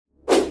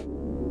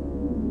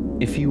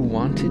If you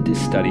wanted to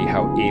study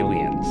how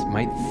aliens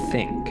might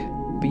think,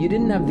 but you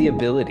didn't have the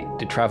ability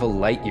to travel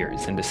light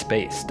years into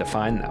space to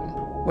find them,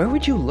 where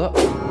would you look?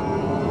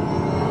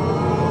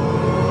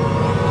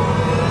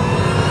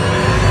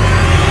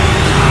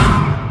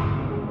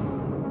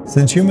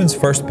 Since humans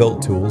first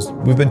built tools,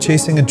 we've been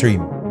chasing a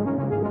dream.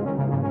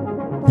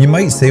 You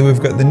might say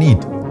we've got the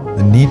need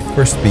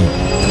for speed.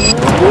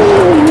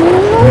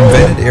 We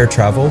invented air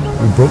travel,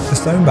 we broke the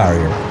sound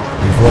barrier,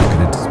 we've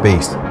rocketed to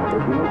space.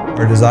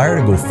 Our desire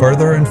to go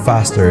further and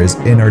faster is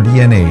in our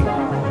DNA.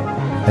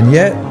 And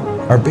yet,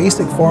 our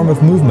basic form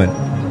of movement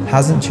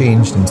hasn't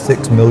changed in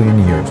 6 million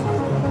years.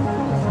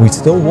 We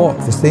still walk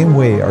the same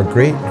way our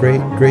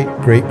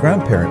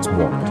great-great-great-great-grandparents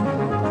walked.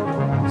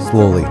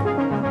 Slowly.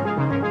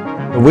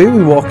 The way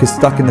we walk is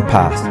stuck in the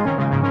past.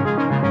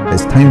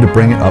 It's time to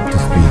bring it up to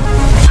speed.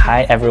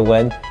 Hi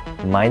everyone,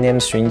 my name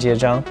is Junjie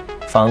Zhang,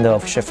 founder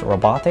of Shift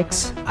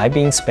Robotics. I've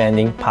been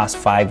spending past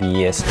 5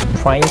 years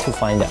trying to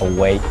find a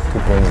way to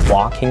bring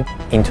walking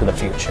into the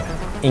future.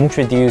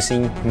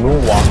 Introducing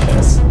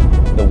Moonwalkers,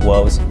 the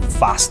world's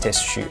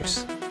fastest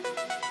shoes.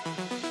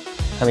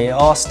 I mean, it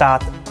all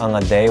started on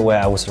a day where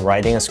I was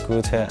riding a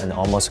scooter and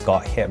almost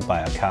got hit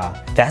by a car.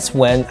 That's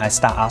when I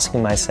started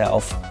asking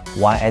myself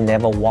why I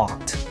never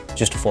walked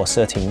just for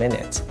 30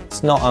 minutes.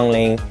 It's not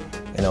only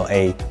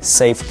a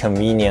safe,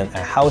 convenient,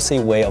 and healthy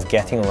way of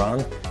getting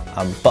around,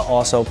 but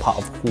also part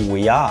of who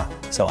we are.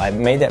 So I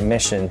made that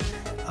mission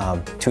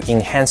to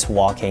enhance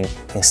walking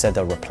instead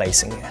of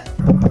replacing it.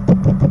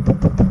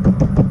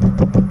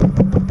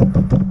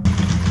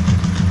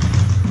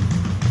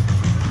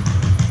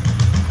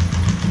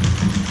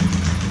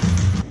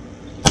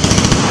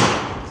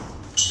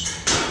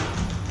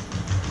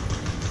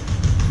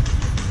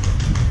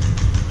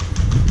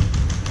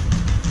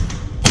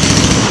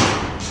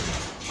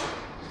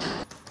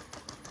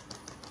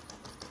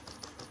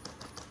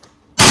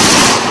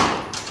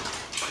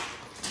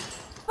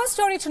 Our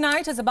story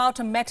tonight is about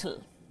a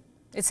metal.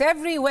 It's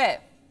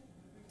everywhere.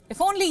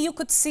 If only you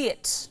could see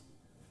it.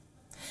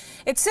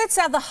 It sits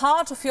at the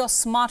heart of your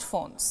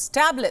smartphones,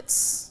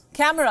 tablets,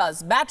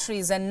 cameras,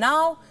 batteries, and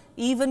now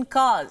even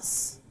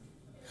cars.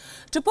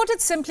 To put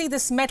it simply,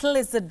 this metal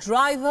is the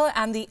driver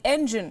and the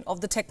engine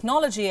of the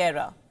technology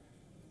era.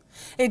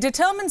 It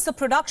determines the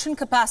production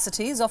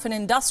capacities of an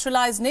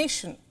industrialized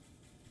nation,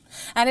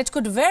 and it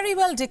could very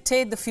well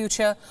dictate the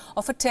future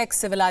of a tech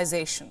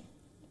civilization.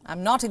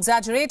 I'm not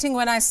exaggerating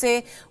when I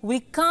say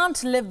we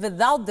can't live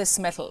without this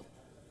metal.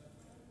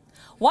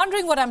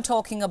 Wondering what I'm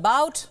talking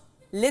about?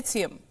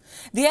 Lithium.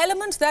 The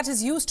element that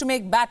is used to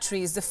make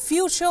batteries, the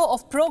future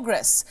of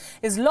progress,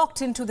 is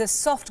locked into this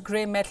soft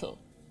grey metal.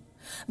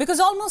 Because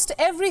almost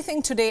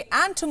everything today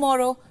and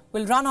tomorrow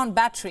will run on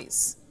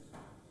batteries.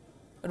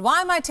 But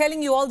why am I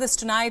telling you all this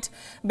tonight?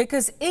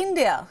 Because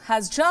India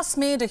has just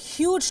made a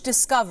huge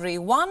discovery,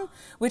 one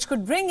which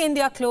could bring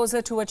India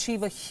closer to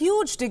achieve a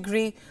huge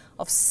degree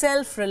of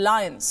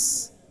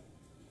self-reliance.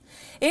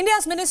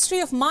 India's Ministry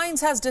of Mines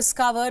has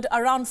discovered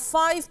around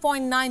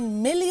 5.9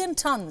 million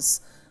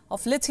tons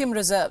of lithium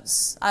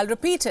reserves. I'll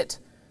repeat it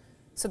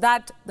so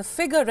that the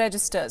figure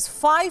registers.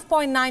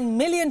 5.9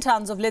 million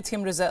tons of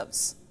lithium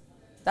reserves.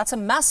 That's a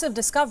massive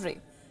discovery.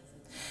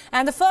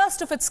 And the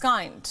first of its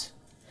kind.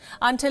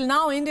 Until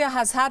now, India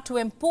has had to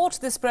import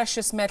this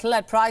precious metal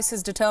at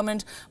prices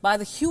determined by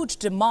the huge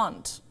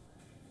demand.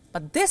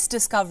 But this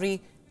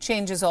discovery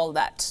changes all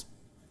that.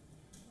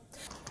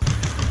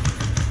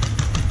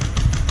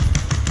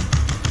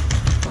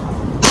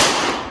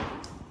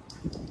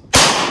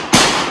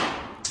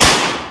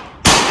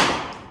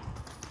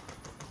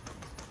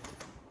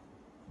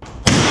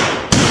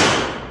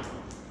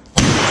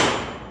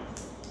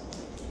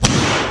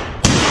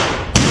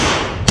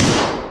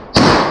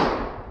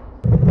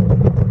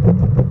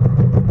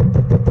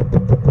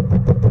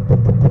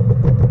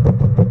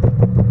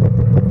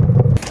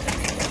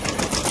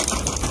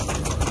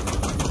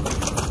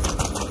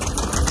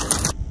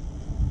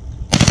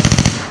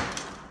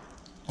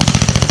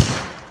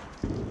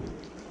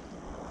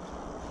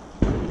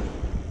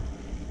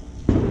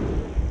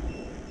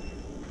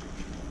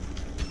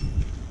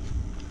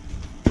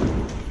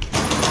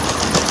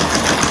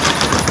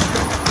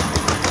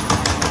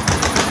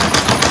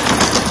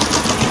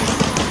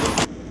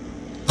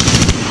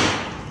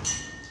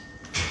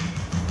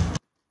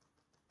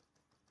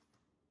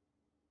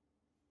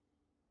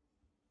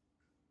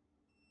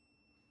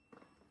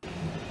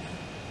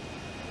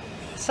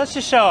 Such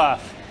a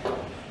show-off.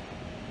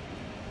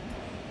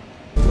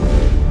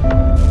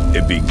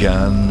 It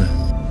began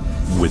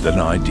with an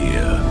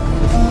idea.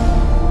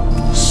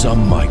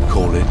 Some might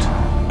call it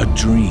a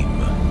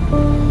dream.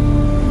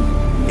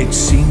 It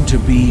seemed to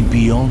be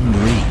beyond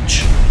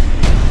reach.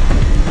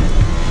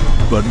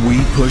 But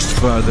we pushed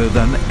further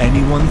than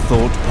anyone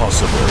thought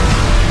possible.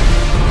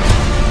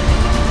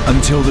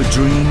 Until the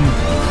dream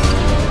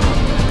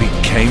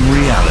became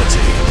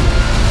reality.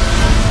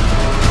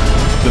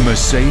 The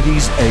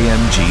Mercedes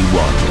AMG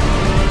ONE.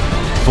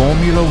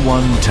 Formula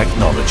One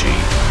technology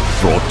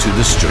brought to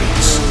the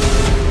streets.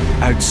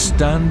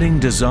 Outstanding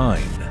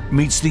design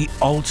meets the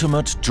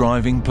ultimate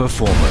driving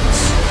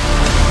performance.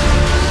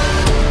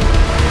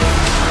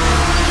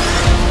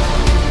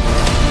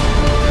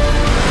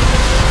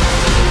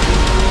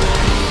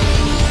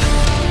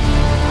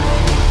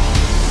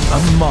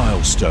 A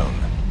milestone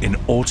in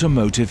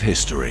automotive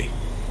history.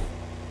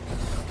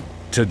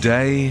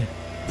 Today,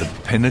 the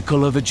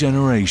pinnacle of a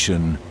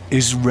generation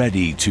is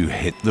ready to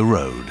hit the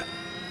road.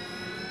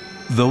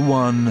 The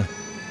one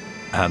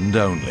and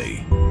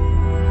only.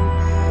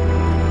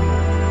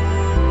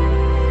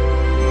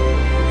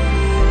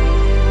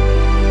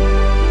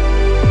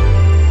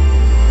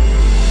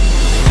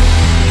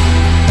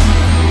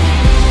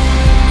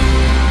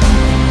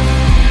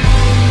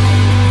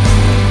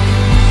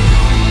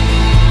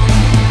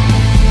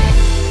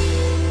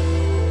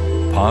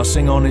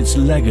 Passing on its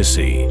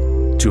legacy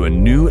to a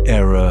new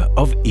era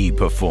of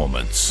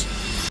e-performance.